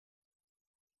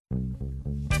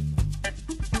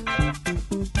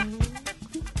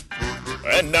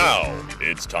And now,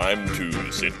 it's time to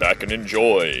sit back and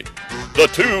enjoy the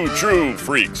Two True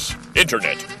Freaks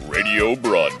Internet Radio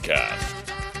Broadcast.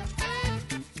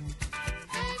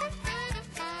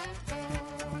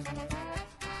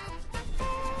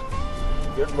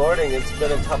 Good morning. It's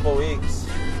been a couple weeks.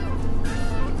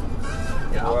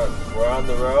 Yeah. We're on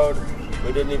the road.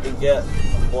 We didn't even get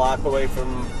a block away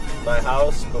from my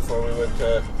house before we went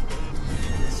to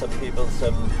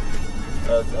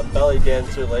a belly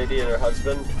dancer lady and her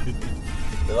husband.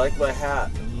 They like my hat.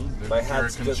 Mm-hmm. My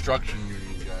hat's You're a construction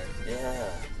union guy. Yeah.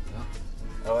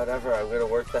 Oh, whatever. I'm gonna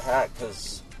work the hat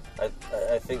because I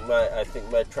think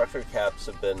my trucker caps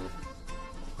have been.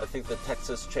 I think the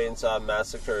Texas Chainsaw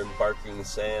Massacre and Barking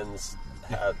Sands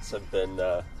hats have been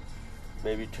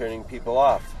maybe turning people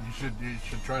off. You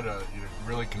should try to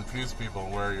really confuse people.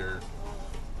 Wear your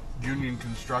union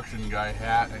construction guy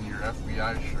hat and your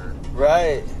FBI shirt.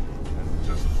 Right. And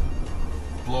just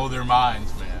blow their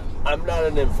minds, man. I'm not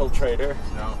an infiltrator.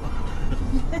 No.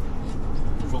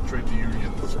 Infiltrate the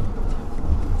unions.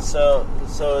 So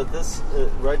this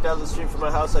right down the street from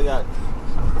my house, I got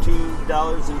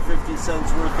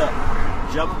 $2.50 worth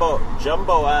of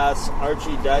jumbo ass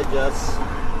Archie digests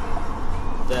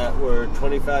that were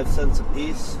 25 cents a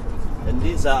piece. And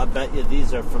these, I bet you,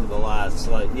 these are from the last,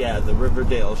 the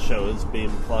Riverdale show is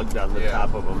being plugged on the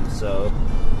top of them. So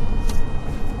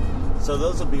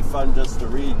those will be fun just to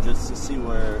read, just to see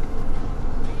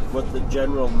what the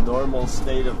general normal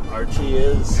state of Archie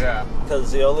is. Yeah.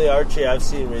 Because the only Archie I've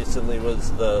seen recently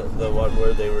was the one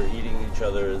where they were eating each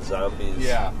other as zombies.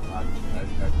 Yeah, I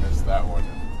missed that one.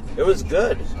 It was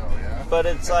good. So, yeah. But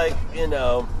it's like,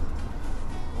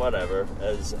 whatever,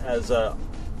 as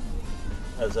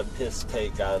a piss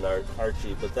take on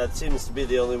Archie, but that seems to be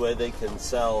the only way they can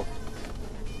sell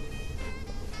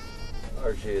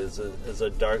Archie as a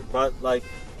dark, but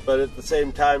at the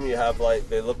same time you have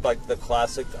they look like the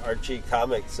classic Archie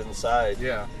comics inside.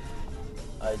 Yeah.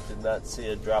 I did not see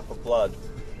a drop of blood.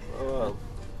 Oh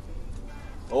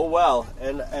well,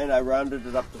 and I rounded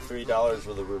it up to $3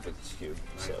 with a Rubik's Cube,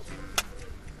 so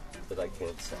that I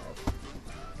can't solve.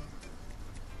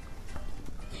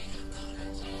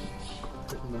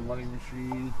 The money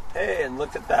machine. Hey, and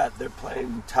look at that. They're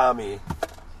playing Tommy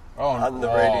on the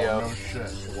radio. No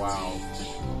shit. Wow.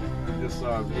 I just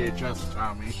saw VHS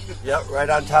Tommy. Yep, right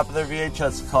on top of their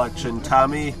VHS collection.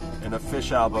 Tommy and a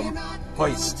Fish album.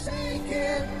 Hoist.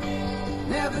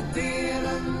 Never did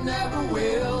and never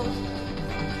will.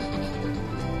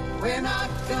 We're not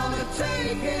gonna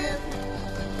take it.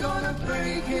 Gonna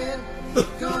break it.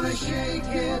 Gonna shake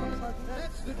it.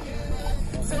 Let's forget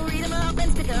it. So read 'em up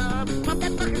and stick 'em. Pump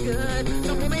that fucker good.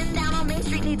 Some woman down on Main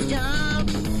Street needs a job.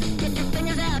 Get your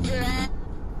fingers out your ass.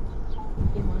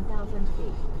 In 1,000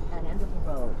 feet, at end of the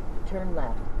road, turn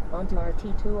left, onto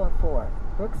RT-204,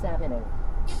 Brooks Avenue.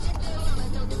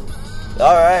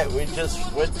 Alright, we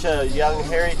just went to young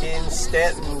Harry Dean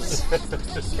Stanton's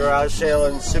garage sale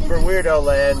in Super Weirdo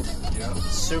Land. Yeah.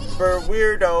 Super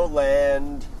Weirdo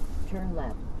Land. Turn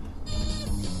left.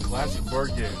 Classic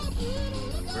board game.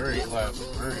 Very classic,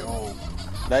 very old.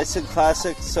 Nice and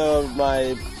classic. So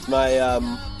my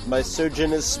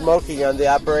surgeon is smoking on the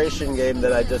Operation game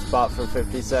that I just bought for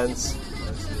 50 cents.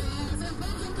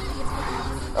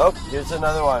 Oh, here's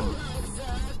another one.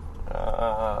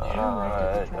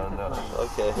 I don't know.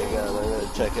 Okay, hang on. I'm going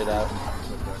to check it out.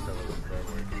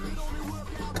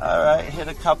 Alright, hit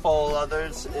a couple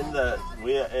others in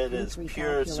it is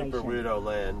pure Super Weirdo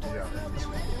Land. Yeah.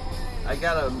 I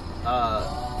got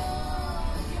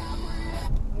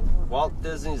Walt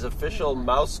Disney's official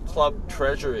Mouse Club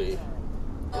treasury.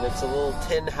 And it's a little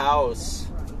tin house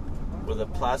with a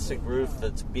plastic roof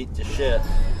that's beat to shit.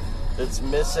 That's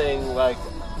missing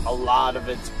a lot of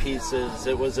its pieces.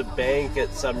 It was a bank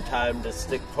at some time to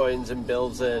stick coins and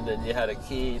bills in, and you had a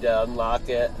key to unlock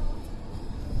it.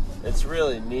 It's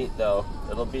really neat though.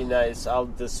 It'll be nice. I'll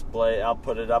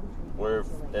put it up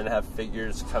and have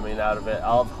figures coming out of it.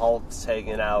 I'll have Hulks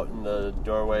hanging out in the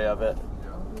doorway of it.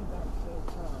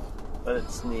 But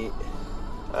it's neat.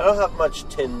 I don't have much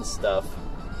tin stuff.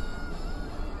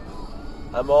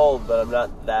 I'm old, but I'm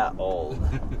not that old.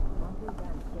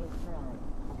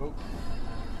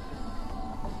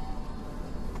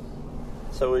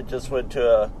 So we just went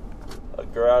to a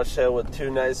garage sale with two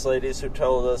nice ladies who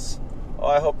told us, "Oh,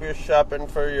 I hope you're shopping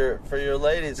for your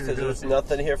ladies because there's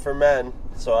nothing here for men."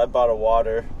 So I bought a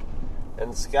water,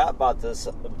 and Scott bought this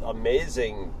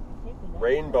amazing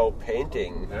rainbow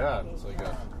painting. Yeah, it's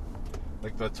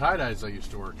Like the tie-dyes I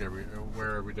used to wear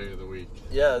every day of the week.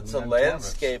 Yeah, it's a And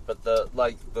landscape, but the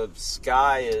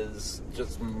sky is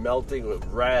just melting with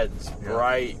reds, Yeah.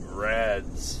 bright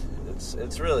reds.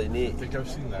 It's really neat. I think I've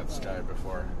seen that sky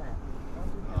before.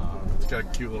 It's got a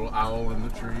cute little owl in the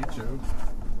tree, too.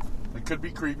 It could be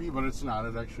creepy, but it's not.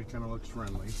 It actually kind of looks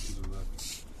friendly because of the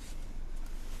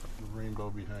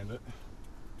rainbow behind it.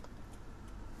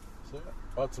 So,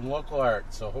 bought some local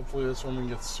art, so hopefully this woman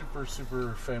gets super,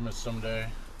 super famous someday.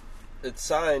 It's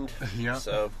signed. Yeah.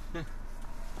 So Should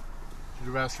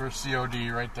have asked for a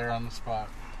COD right there on the spot.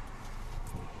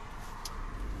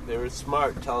 they were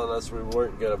smart telling us we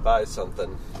weren't going to buy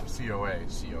something. COA,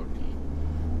 COD.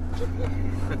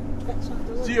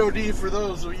 COD for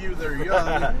those of you that are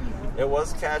young. It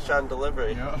was cash on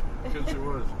delivery. Yeah, because it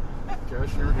was.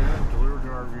 Cash in your hand, delivered to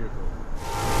our vehicle.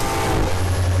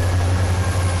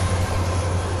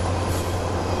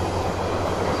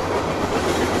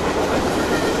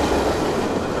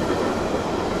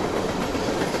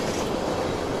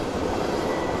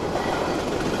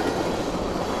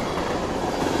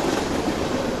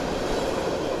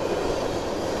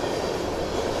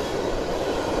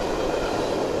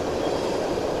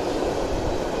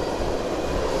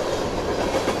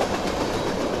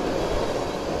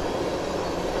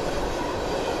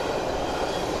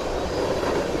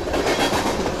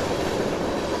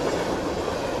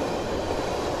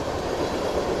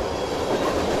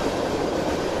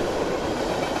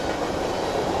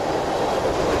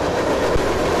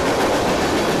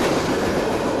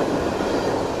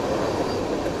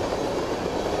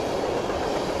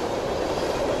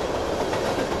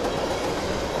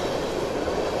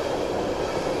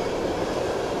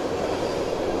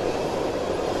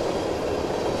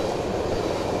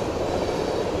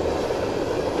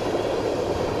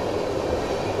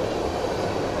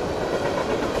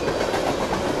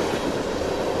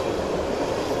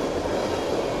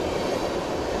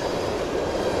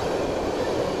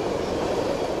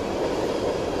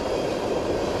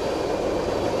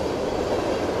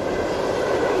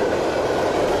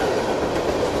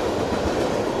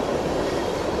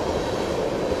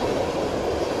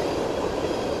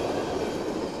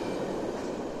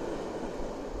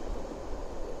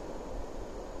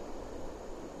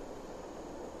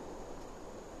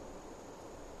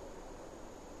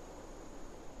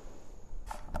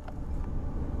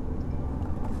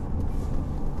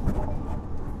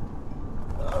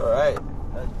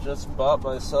 Just bought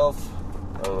myself,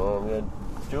 I don't know what I'm going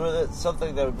to do with it,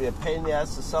 something that would be a pain in the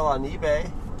ass to sell on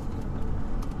eBay.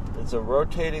 It's a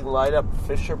rotating light-up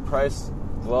Fisher-Price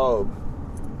globe.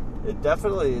 It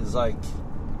definitely is like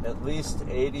at least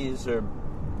 80s or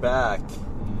back.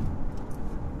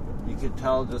 You could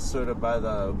tell just sort of by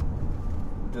the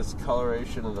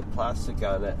discoloration of the plastic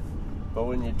on it. But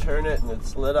when you turn it and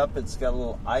it's lit up, it's got a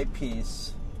little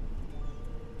eyepiece.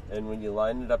 And when you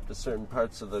line it up to certain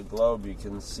parts of the globe, you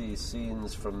can see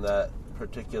scenes from that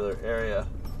particular area.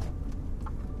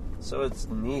 So it's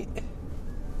neat.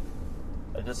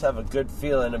 I just have a good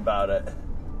feeling about it.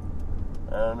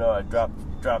 I don't know, I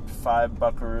dropped 5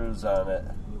 buckaroos on it.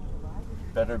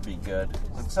 Better be good.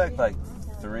 Looks like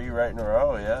 3 right in a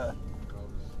row, yeah.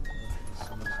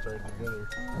 Some of it's tied together.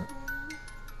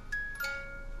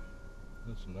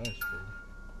 That's nice, baby.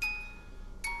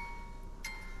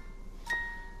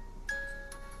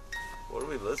 What are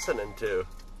we listening to?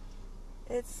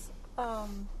 It's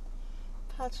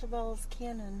Pachelbel's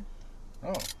Canon.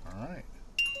 Oh, alright.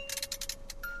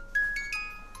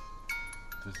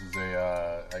 This is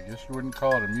a, I guess you wouldn't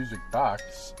call it a music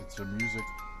box. It's a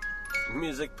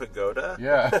Music pagoda?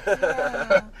 Yeah.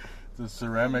 Yeah. The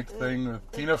ceramic thing.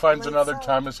 Tina finds another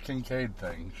Thomas Kincaid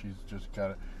thing. She's just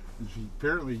got it. She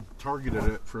apparently targeted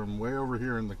it from way over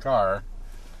here in the car.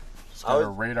 She's got a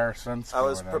radar sense. I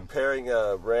was preparing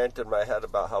a rant in my head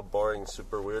about how boring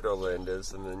Super Weirdo Land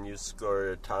is, and then you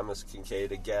score Thomas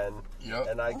Kincaid again. Yep.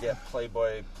 And I get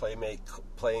Playboy Playmate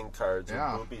playing cards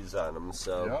Yeah. with boobies on them.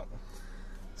 So, Yep.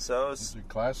 so These are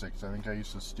classics. I think I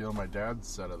used to steal my dad's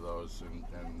set of those and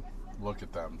look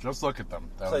at them. Just look at them.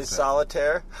 That play was it.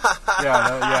 solitaire.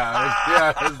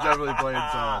 Yeah, I was definitely playing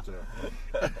solitaire.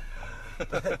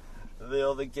 The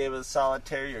only game of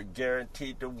solitaire you're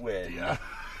guaranteed to win. Yeah.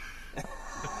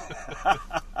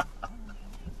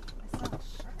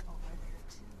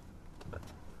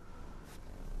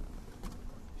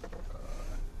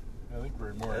 I think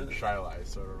we're more in Shiloh,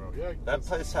 so I don't know. Yeah, That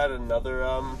place had another,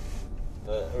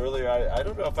 earlier, I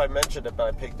don't know if I mentioned it, but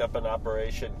I picked up an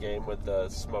Operation game with the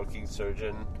Smoking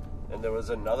Surgeon, and there was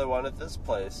another one at this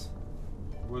place.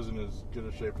 wasn't as good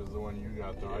a shape as the one you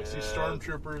got, though. I see Yeah.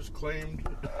 stormtroopers claimed.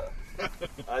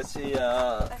 I see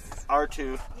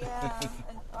R2. Yeah,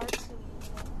 an R2 unit.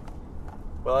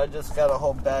 Well, I just got a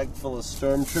whole bag full of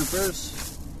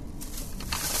stormtroopers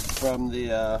from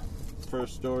the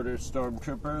First Order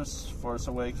stormtroopers, Force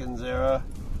Awakens era.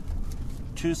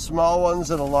 2 small ones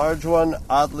and a large one,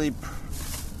 oddly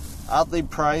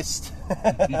priced.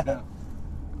 Yeah.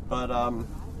 But I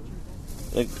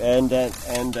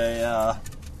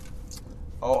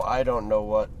don't know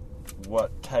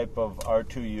what type of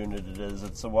R2 unit it is.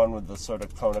 It's the one with the sort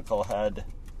of conical head.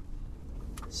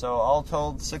 So all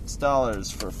told,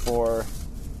 $6 for 4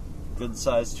 good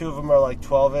size. 2 of them are like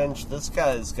 12-inch. This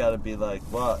guy's got to be like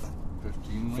what?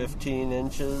 15? 15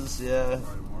 inches, yeah,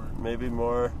 Probably more. maybe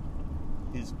more.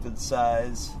 He's good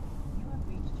size.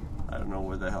 I don't know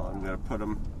where the hell I'm gonna put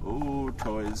him. Ooh,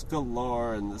 toys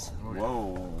galore in this. Oh, yeah.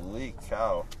 Holy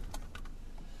cow!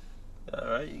 All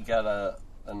right, you got a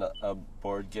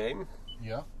board game.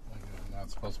 Yeah. Like I'm not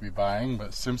supposed to be buying,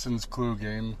 but Simpsons Clue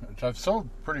game, which I've sold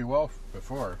pretty well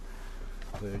before.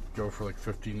 They go for like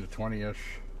 15 to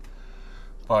 20-ish.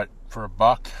 But for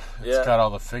 $1, it's Yeah. got all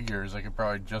the figures. I could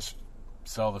probably just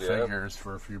sell the Yeah. figures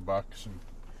for a few bucks and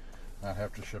not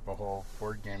have to ship a whole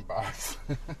board game box.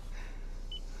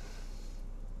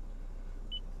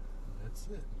 That's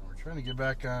it. We're trying to get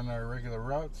back on our regular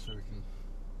route so we can.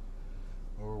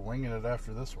 Well, we're winging it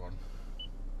after this one.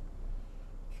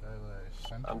 Shall I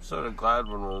send I'm sort of glad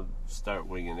when we'll start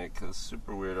winging it because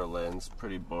Super Weirdo Land's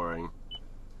pretty boring.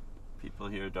 People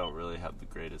here don't really have the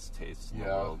greatest taste in the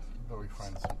world. but we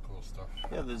find some cool stuff.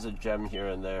 Yeah, there's a gem here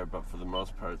and there, but for the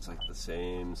most part, it's like the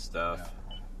same stuff.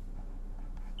 Yeah.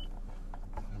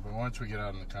 But once we get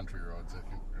out on the country roads, I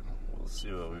think we're gonna. We'll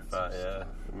see what we Find find. some Yeah, stuff.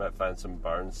 we might find some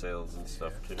barn sales and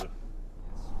stuff too.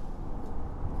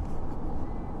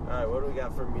 All right, what do we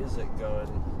got for music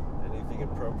going? Anything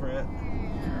appropriate?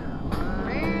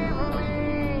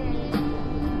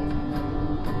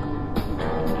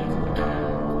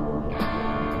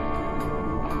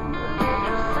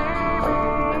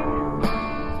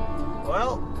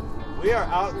 Well, we are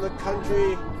out in the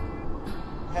country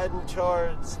heading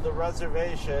towards the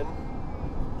reservation,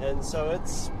 and so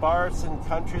it's sparse and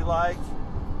country-like,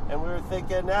 and we were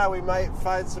thinking now we might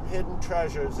find some hidden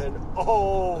treasures, and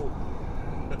oh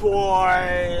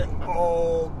boy,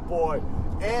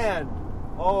 and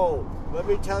let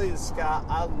me tell you, Scott,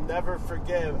 I'll never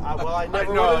forgive. I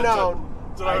never would have known.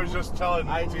 That's what I was just telling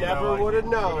you. I Tina, never like, would have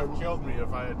you known. would have killed me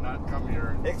if I had not come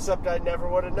here. Except I never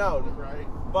would have known. Right.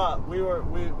 But we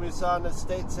saw an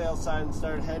estate sale sign and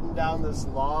started heading down this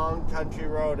long country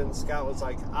road, and Scott was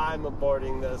like, I'm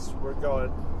aborting this. We're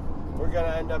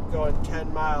gonna end up going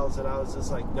 10 miles, and I was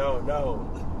just like, no,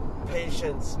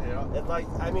 patience. Yeah.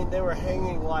 And they were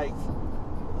hanging like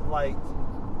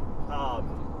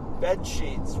bed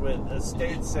sheets with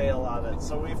estate sale on it.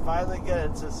 So we finally get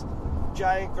it. It's this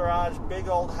giant garage, big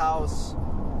old house,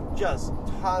 just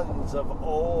tons of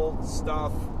old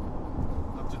stuff.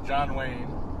 Up to John Wayne.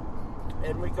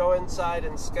 And we go inside,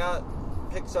 and Scott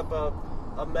picks up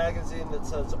a magazine that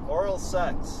says Oral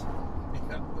Sex,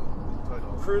 Yeah, the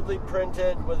title. crudely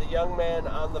printed with a young man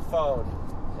on the phone.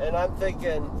 And I'm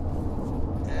thinking,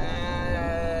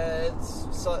 and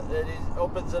he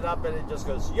opens it up, and it just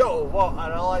goes, yo, whoa.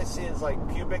 And all I see is like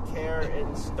pubic hair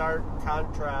in stark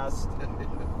contrast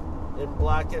in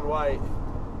black and white.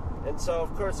 And so,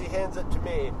 of course, he hands it to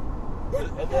me.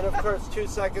 And then, of course, 2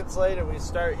 seconds later, he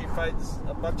finds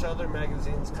a bunch of other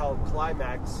magazines called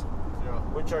Climax, Yeah.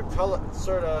 which are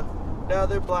now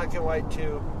they're black and white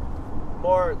too.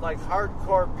 More like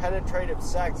hardcore penetrative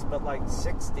sex, but like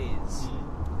 60s.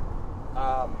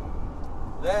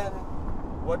 Then,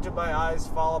 what do my eyes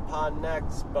fall upon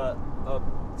next but a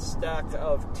stack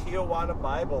of Tijuana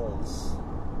Bibles.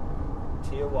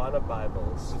 Tijuana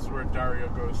Bibles. This is where Dario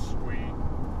goes sweet.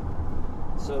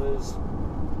 So there's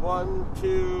 1,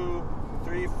 2,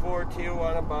 3, 4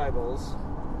 Tijuana Bibles.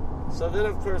 So then,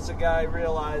 of course, the guy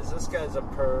realized this guy's a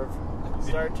perv.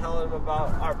 Started telling him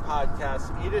about our podcast,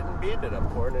 Eat It and Beat It, a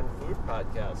porn and food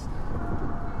podcast.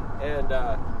 And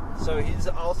so he's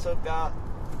also got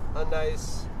a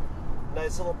nice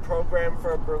little program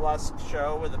for a burlesque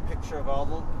show with a picture of all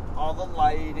the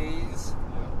ladies.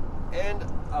 And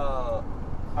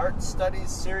Art Studies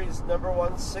Series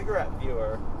 #1 cigarette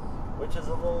viewer, which is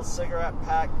a little cigarette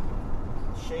pack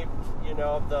shaped,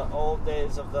 of the old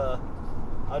days of the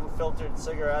unfiltered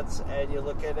cigarettes, and you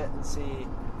look in it and see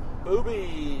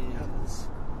boobies.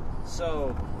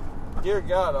 So, dear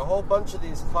God, a whole bunch of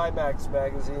these Climax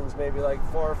magazines, maybe like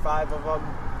 4 or 5 of them,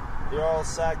 the oral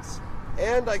sex.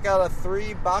 And I got a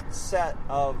 3-box set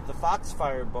of the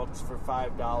Foxfire books for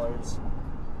 $5.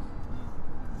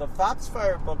 the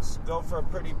Foxfire books go for a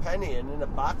pretty penny, and in a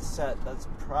box set, that's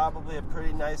probably a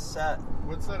pretty nice set.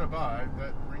 What's that about?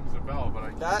 That rings a bell, but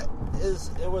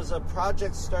It was a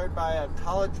project started by a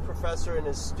college professor and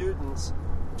his students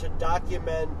to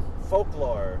document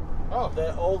folklore. Oh.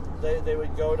 They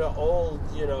would go to old,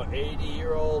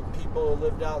 80-year-old people who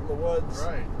lived out in the woods,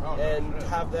 Right. Oh, no and shit.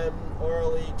 have them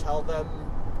orally tell them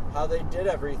how they did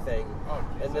everything, Oh,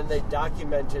 and then they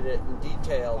documented it in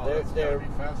detail. Oh, that's gotta be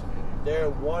fascinating. They're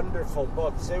wonderful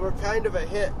books. They were kind of a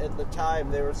hit at the time.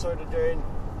 They were sort of during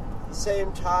the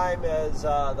same time as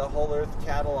the Whole Earth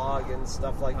catalog and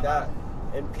stuff like that,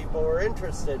 and people were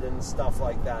interested in stuff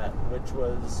like that, which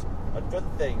was a good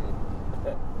thing.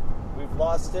 We've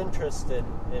lost interest in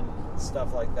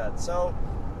stuff like that. So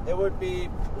it would be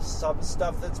some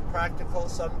stuff that's practical,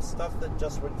 some stuff that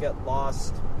just would get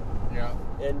lost Yeah.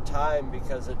 in time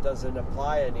because it doesn't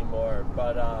apply anymore.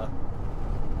 But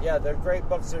yeah, they're great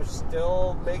books. They're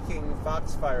still making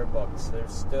Foxfire books. They're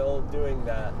still doing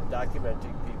that,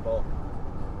 documenting people.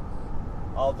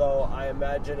 Although I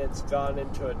imagine it's gone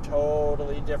into a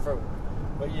totally different.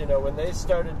 But when they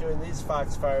started doing these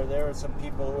Foxfire, there were some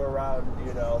people who were around,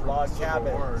 log Civil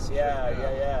cabins. War.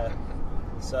 Yeah.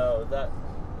 So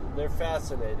they're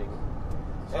fascinating.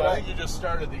 So And I think you just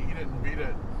started the Eat It and Beat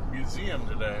It museum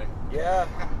today. Yeah.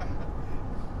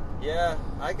 Yeah,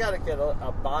 I gotta get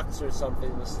a box or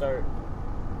something to start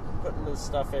putting this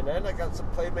stuff in. And I got some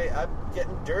Playmate. I'm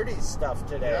getting dirty stuff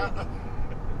today. Yeah.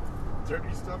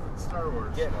 Dirty stuff and Star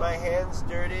Wars. Getting stuff. my hands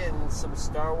dirty and some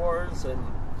Star Wars and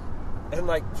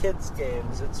like kids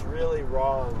games. It's really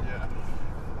wrong. Yeah.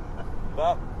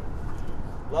 But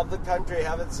love the country.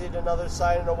 Haven't seen another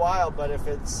sign in a while. But if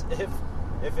it's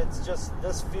just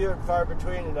this few and far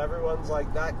between, and everyone's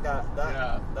like that,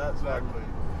 Yeah. that's Exactly.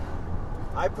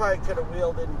 I probably could have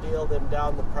wheeled and dealed him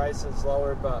down the prices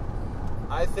lower, but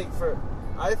I think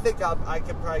I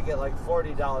could probably get like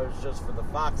 $40 just for the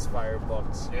Foxfire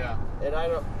books. Yeah. And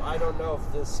I don't know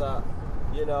if this,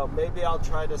 maybe I'll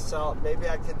try to sell. Maybe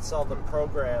I can sell the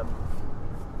program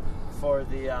for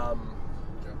the Got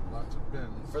lots of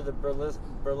bins. for the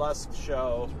burlesque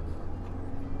show,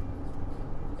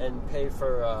 and pay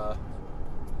for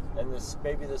and this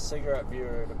maybe the cigarette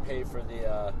viewer to pay for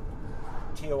the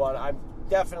Tijuana. I'm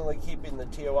definitely keeping the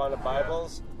Tijuana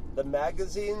Bibles. The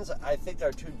magazines, I think,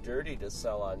 are too dirty to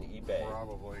sell on eBay.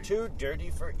 Probably. Too dirty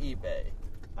for eBay.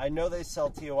 I know they sell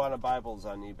Tijuana Bibles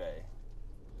on eBay.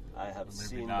 I have Maybe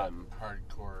seen not them.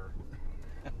 hardcore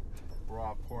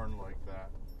raw porn like that.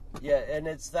 Yeah, and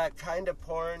it's that kind of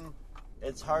porn.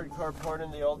 It's hardcore porn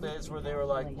in the old days where they were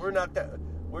like,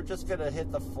 we're just gonna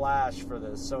hit the flash for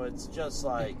this. So it's just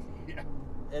like, Yeah.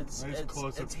 it's Nice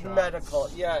close-up it's shots. medical.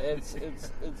 Yeah, it's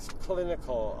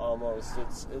clinical almost.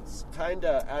 It's kind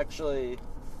of actually,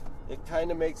 it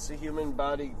kind of makes the human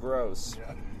body gross.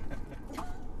 Yeah.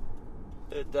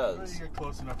 It Well, does. you get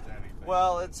close enough to anything.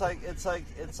 Well, it's like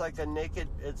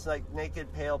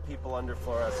naked pale people under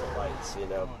fluorescent lights. There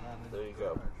you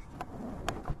go.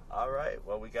 All right.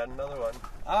 Well, we got another one.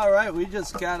 All right. We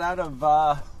just got out of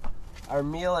our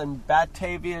meal in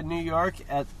Batavia, New York,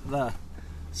 at the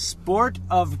Sport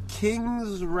of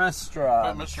Kings But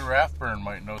restaurant. Mr. Rathburn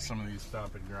might know some of these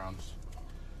stomping grounds.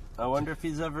 I wonder if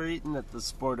he's ever eaten at the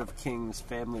Sport of Kings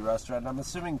family restaurant. I'm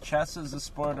assuming chess is the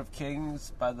Sport of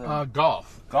Kings by the.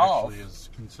 Golf. Golf? Actually is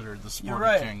considered the sport You're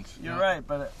right. of kings. You're Yeah. right,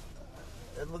 but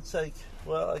it looks like.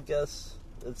 Well, I guess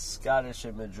it's Scottish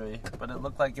imagery, but it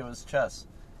looked like it was chess.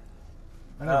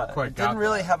 I never quite It got didn't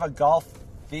really that. have a golf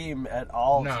theme at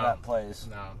all No. to that place,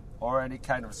 No. or any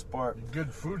kind of sport.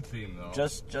 Good food theme, though.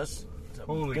 Just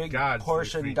Holy big gods, they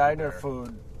portion feed you diner there.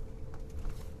 food.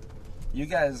 You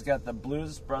guys got the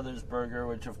Blues Brothers burger,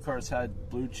 which of course had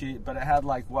blue cheese, but it had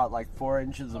like 4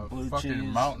 inches of a blue fucking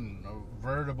cheese. mountain, a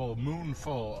veritable moon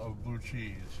full of blue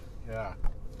cheese. Yeah.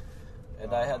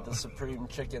 And I had the supreme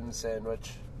chicken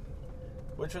sandwich,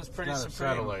 which was pretty Not a supreme.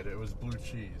 satellite, it was blue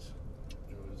cheese.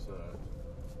 It was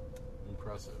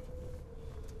impressive.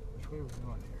 Which way are we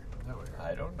going here? That way,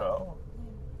 right? I don't know.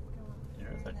 You're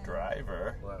the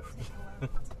driver. Left.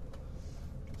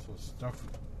 So stuffed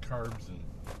with carbs and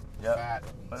Yep. fat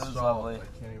But and it was salt. lovely.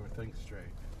 I can't even think straight.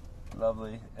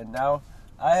 Lovely. And now,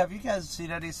 have you guys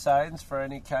seen any signs for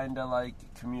any kind of like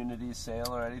community sale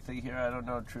or anything here? I don't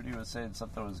know. Trudy was saying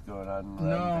something was going on. No,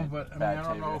 around but I mean, I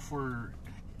don't know if we're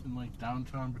in like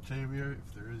downtown Batavia,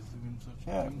 if there is even such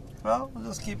a Yeah. thing. Well, we'll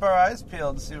just keep our eyes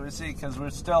peeled and see what we see, because we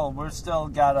still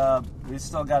got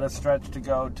a stretch to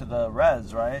go to the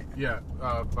res, right? Yeah,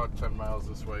 about 10 miles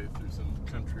this way through some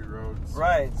country roads.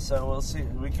 Right. So we'll see.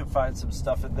 We can find some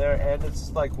stuff in there, and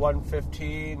it's like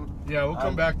 1:15. Yeah, we'll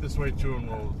come back this way too, and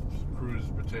we'll cruise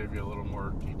Batavia a little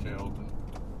more detailed and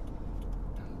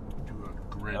do a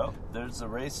grid, Oh, there's the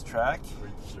racetrack.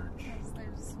 grid search. Because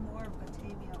there's more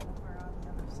Batavia over on the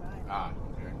other side. Ah,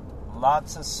 okay.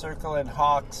 Lots of circling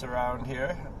hawks around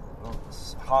here.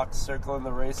 Hawks circling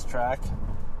the racetrack.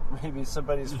 Maybe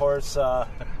somebody's horse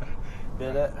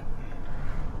bit it. It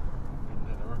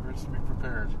never hurts to be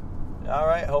prepared. All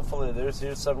right, hopefully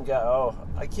here's some guy. Oh,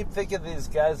 I keep thinking of these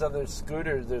guys on their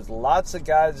scooters. There's lots of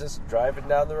guys just driving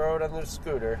down the road on their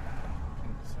scooter.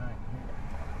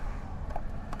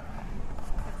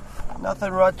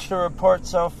 Nothing much to report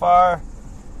so far,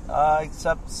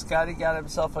 except Scotty got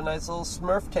himself a nice little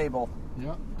Smurf table.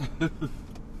 Yeah. Gotta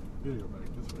go back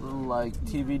this way. Little, like,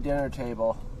 TV dinner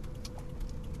table.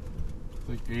 It's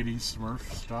like 80s Smurf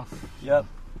stuff. Yep.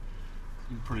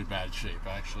 In pretty bad shape,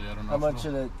 actually. I don't know. How much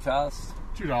did it cost?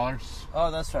 $2.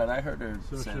 Oh, that's right. I heard her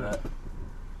So say should- that.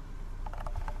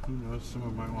 Who knows?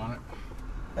 Someone might want it.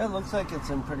 It looks like it's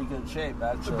in pretty good shape,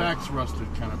 actually. The back's rusted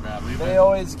kind of badly. They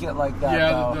always get like that,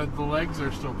 yeah, though. the legs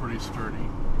are still pretty sturdy.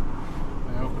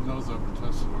 I opened those up and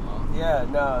tested them out. Yeah,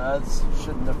 no, that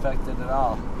shouldn't affect it at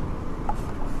all.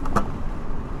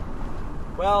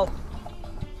 Well,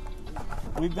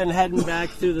 we've been heading back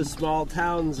through the small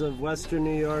towns of western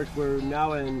New York. We're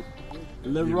now in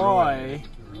Leroy.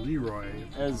 Leroy.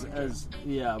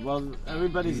 Yeah, well,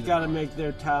 everybody's got to make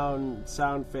their town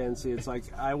sound fancy. It's like,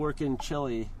 I work in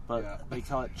Chile, but Yeah. they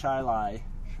call it Chile.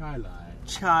 Skyline.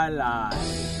 Chile.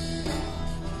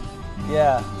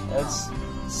 Yeah, it's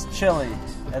Chile.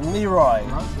 And Leroy.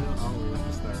 Oh, we were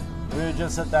just there. We were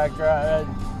just at that garage.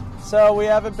 So we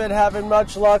haven't been having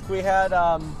much luck. We had,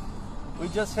 we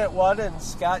just hit one, and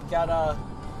Scott got a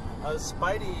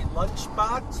Spidey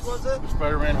lunchbox, was it?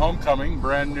 Spider-Man Homecoming,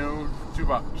 brand new, $2.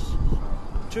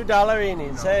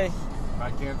 $2. Hey, If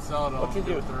I can't sell it, I'll what can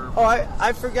you give do? it to Oh,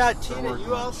 I forgot, They're Tina. working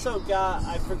You on it. also got.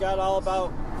 I forgot all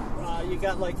about. You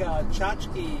got like a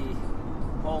tchotchke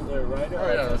holder, right? Or Oh,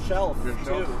 like yeah, a shelf good too.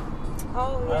 shelf.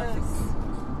 Oh, yes.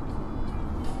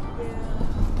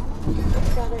 Yeah.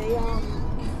 It's got a,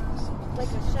 like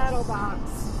a shadow box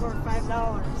for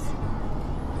 $5.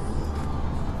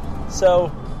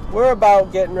 So we're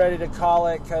about getting ready to call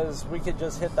it because we could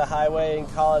just hit the highway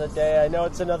and call it a day. I know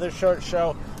it's another short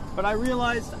show, but I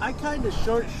realized I kind of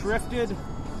short shrifted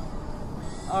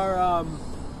our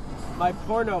my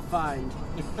porno find.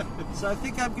 So I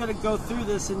think I'm going to go through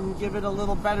this and give it a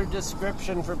little better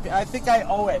description for. I think I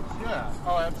owe it Yeah.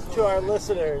 Oh, absolutely. to our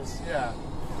listeners Yeah.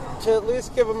 to at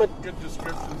least give them a Good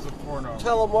descriptions of porno.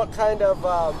 tell them what kind of.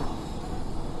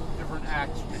 Different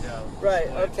acts we have. Right.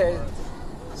 displayed Okay. for us.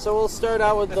 So we'll start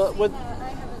out with the with. I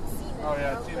haven't seen it. Oh,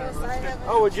 yeah, Tina, Yes, let's I get- haven't.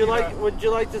 Oh, would you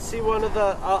Tina. like to see one of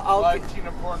the? I'll Live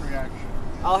Tina porn reaction.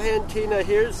 I'll hand Tina.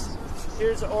 Here's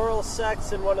oral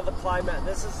sex in one of the plymat.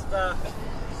 This is the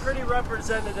pretty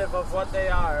representative of what they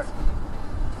are.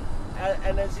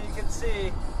 And as you can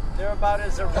see, they're about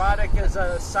as erotic as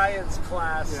a science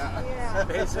class. Yeah. Yeah.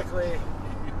 Basically.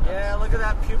 Yeah, look at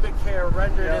that pubic hair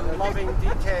rendered Yeah, in that- loving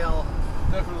detail.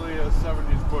 Definitely a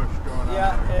 70s push going on.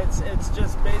 Yeah, there. it's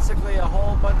just basically a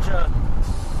whole bunch of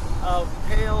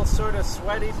pale, sort of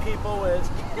sweaty people with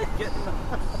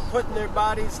putting their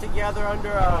bodies together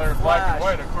under Oh, a they're black and flash.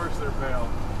 white. Of course they're pale.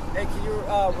 Hey, can you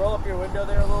roll up your window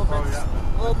there a little bit? Oh, yeah.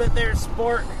 A little bit there,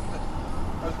 sport.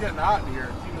 I was getting hot in here.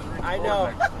 Tina's reading I the know.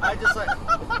 board next to me. I just like.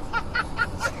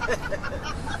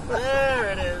 There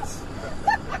it is.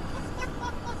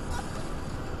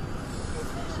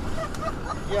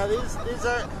 Yeah, these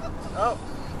are. Oh,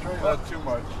 Try not too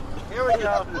much. here we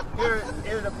go.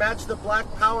 Here to match the black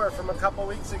power from a couple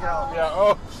weeks ago. Yeah.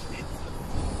 Oh.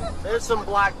 There's some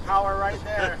black power right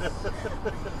there.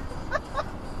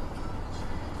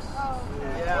 Oh,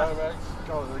 Yeah.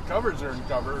 The covers are in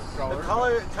color.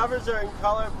 The covers are in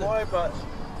color, boy, but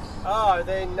are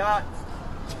they not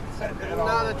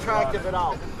attractive at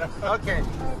all? Okay,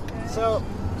 so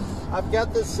I've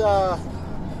got this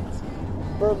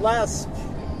burlesque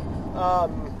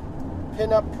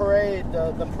pin-up parade,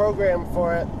 the program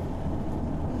for it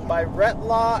by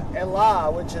Retla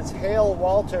Ella, which is Hale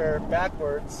Walter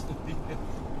backwards,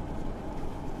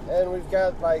 and we've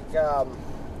got like.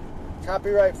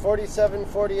 Copyright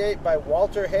 4748 by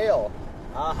Walter Hale.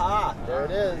 Aha, there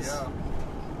it is. Yeah.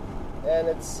 And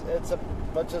it's a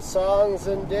bunch of songs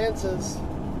and dances.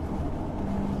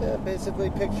 Yeah, basically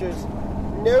pictures.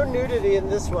 No nudity in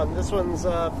this one. This one's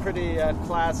pretty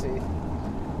classy.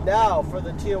 Now for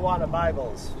the Tijuana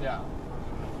Bibles. Yeah.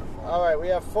 All right, we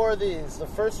have 4 of these. The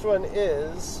first one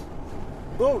is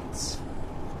Boots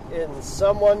in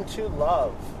Someone to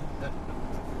Love.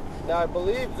 Now I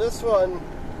believe this one.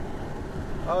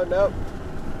 Oh no,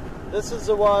 this is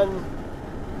the one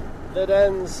that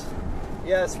ends,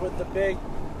 yes, with the big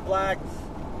black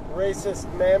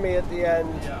racist mammy at the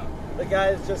end. Yeah. The guy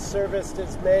has just serviced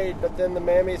his maid, but then the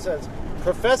mammy says,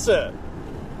 "Professor,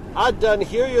 I done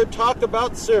hear you talk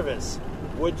about service.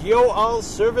 Would yo all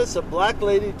service a black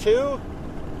lady too?"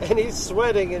 And he's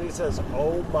sweating and he says,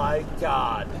 "Oh my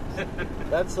God."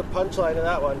 That's the punchline of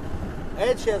that one.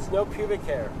 And she has no pubic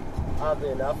hair, oddly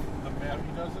enough. The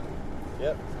mammy doesn't?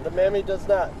 Yep, the mammy does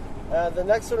not. The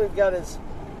next one we've got is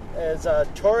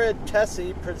Torrid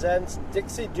Tessie presents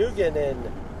Dixie Dugan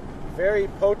in Very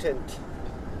Potent.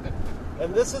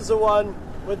 And this is the one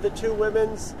with the two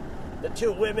women's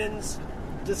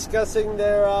discussing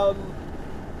their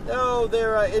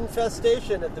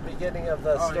infestation at the beginning of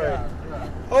the story. Yeah.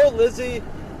 "Oh, Lizzie,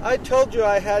 I told you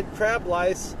I had crab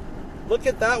lice. Look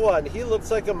at that one. He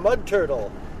looks like a mud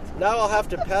turtle. Now I'll have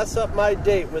to pass up my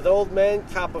date with old man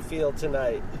Copperfield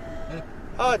tonight."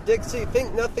 "Oh, Dixie,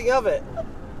 think nothing of it.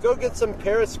 Go get some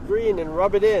Paris green and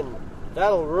rub it in.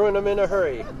 That'll ruin him in a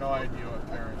hurry." I have no idea what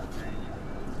Paris green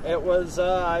is. It was,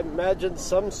 I imagine,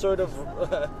 some sort of...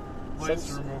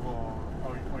 Lice removal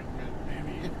ointment,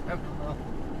 maybe. I don't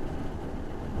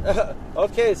know.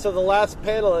 Okay, so the last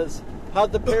panel is,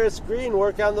 how'd the Paris green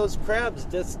work on those crabs,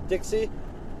 Dixie?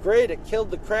 Great, it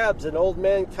killed the crabs and old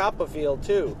man Copperfield,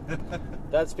 too.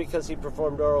 That's because he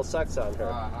performed oral sex on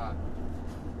her.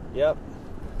 Yep.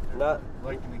 Not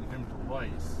Likening him to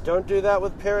lice. Don't do that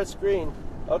with Paris green.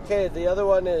 Okay, the other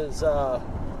one is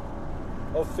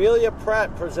Ophelia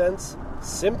Pratt presents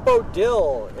Simpo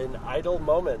Dill in Idle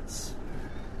Moments.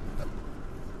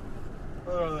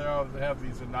 Oh, they have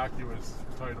these innocuous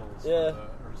titles. Yeah.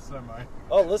 Or semi.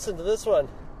 Oh, listen to this one.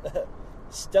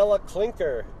 Stella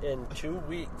Clinker in 2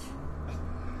 Week.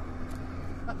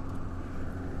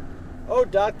 "Oh,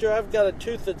 doctor, I've got a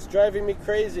tooth that's driving me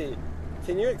crazy.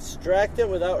 Can you extract it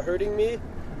without hurting me?"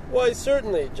 "Why,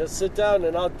 certainly. Just sit down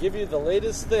and I'll give you the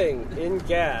latest thing in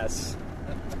gas."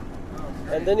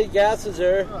 And then he gasses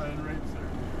her. Oh, and rapes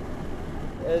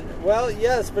her. And, well,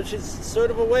 yes, but she's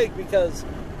sort of awake because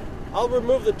I'll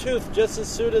remove the tooth just as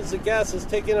soon as the gas has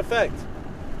taken effect.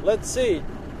 Let's see.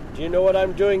 Do you know what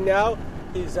I'm doing now?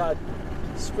 He's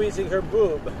squeezing her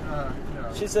boob. Yeah.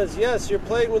 She says, "Yes, you're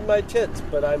playing with my tits,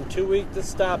 but I'm too weak to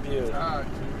stop you." 2 weeks.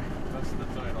 That's the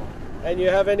title. "And you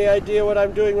have any idea what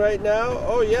I'm doing right now?"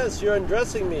 "Oh, yes, you're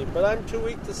undressing me, but I'm too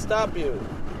weak to stop you."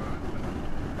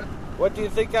 "What do you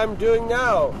think I'm doing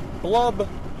now?" "Blub,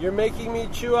 you're making me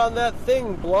chew on that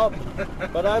thing, Blub.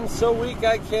 But I'm so weak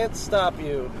I can't stop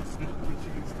you." She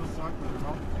can still suck with her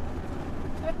mouth.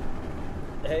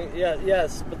 Hey, yeah,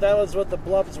 yes, but that was what the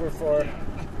blubs were for.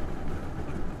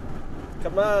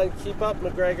 Come on, keep up,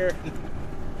 McGregor.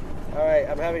 All right,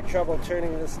 I'm having trouble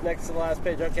turning this next to the last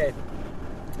page. Okay.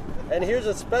 And here's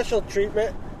a special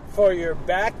treatment for your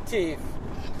back teeth.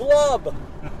 Blub!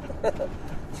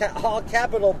 All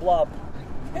capital blub.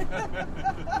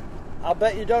 "I'll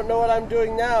bet you don't know what I'm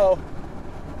doing now."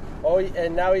 Oh,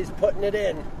 and now he's putting it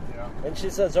in. Yeah. And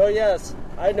she says, "Oh, yes,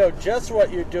 I know just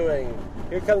what you're doing."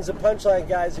 Here comes the punchline,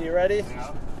 guys. Are you ready?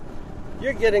 Yeah.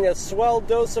 "You're getting a swell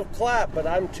dose of clap, but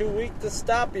I'm too weak to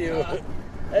stop you."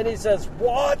 And he says,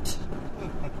 "What?" So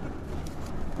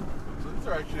these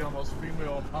are actually almost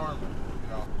female empowerment, you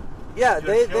know. Yeah,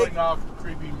 they killing off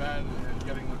creepy men and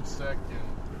getting them sick and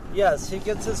yes, he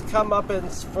gets his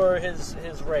comeuppance for his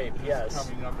rape. Yes,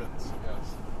 coming up and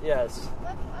yes.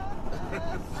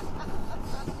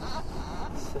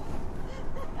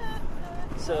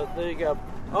 So there you go.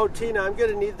 Oh, Tina, I'm going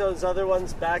to need those other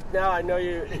ones back now. I know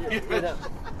you know.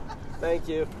 Thank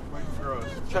you. quite gross.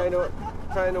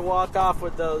 Trying to walk off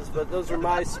with those, but those were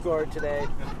my score today.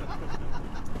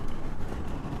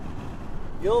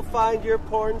 You'll find your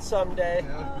porn someday.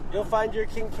 Yeah. You'll find your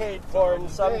Kincaid porn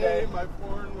someday. My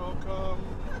porn will come.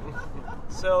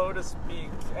 So to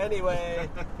speak. Anyway,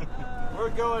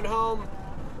 we're going home.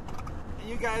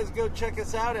 You guys go check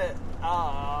us out at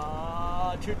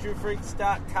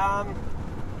TrueTrueFreaks.com.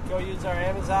 Go use our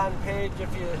Amazon page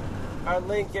our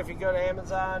link if you go to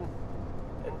Amazon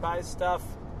and buy stuff.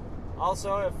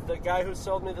 Also, if the guy who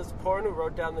sold me this porn, who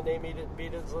wrote down the name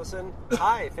Beat It Listen,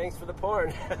 hi, thanks for the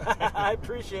porn. I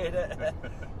appreciate it.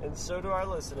 And so do our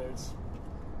listeners.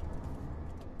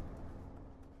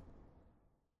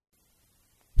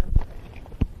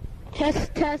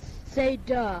 Test, say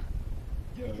duh.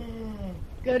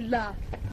 Good luck.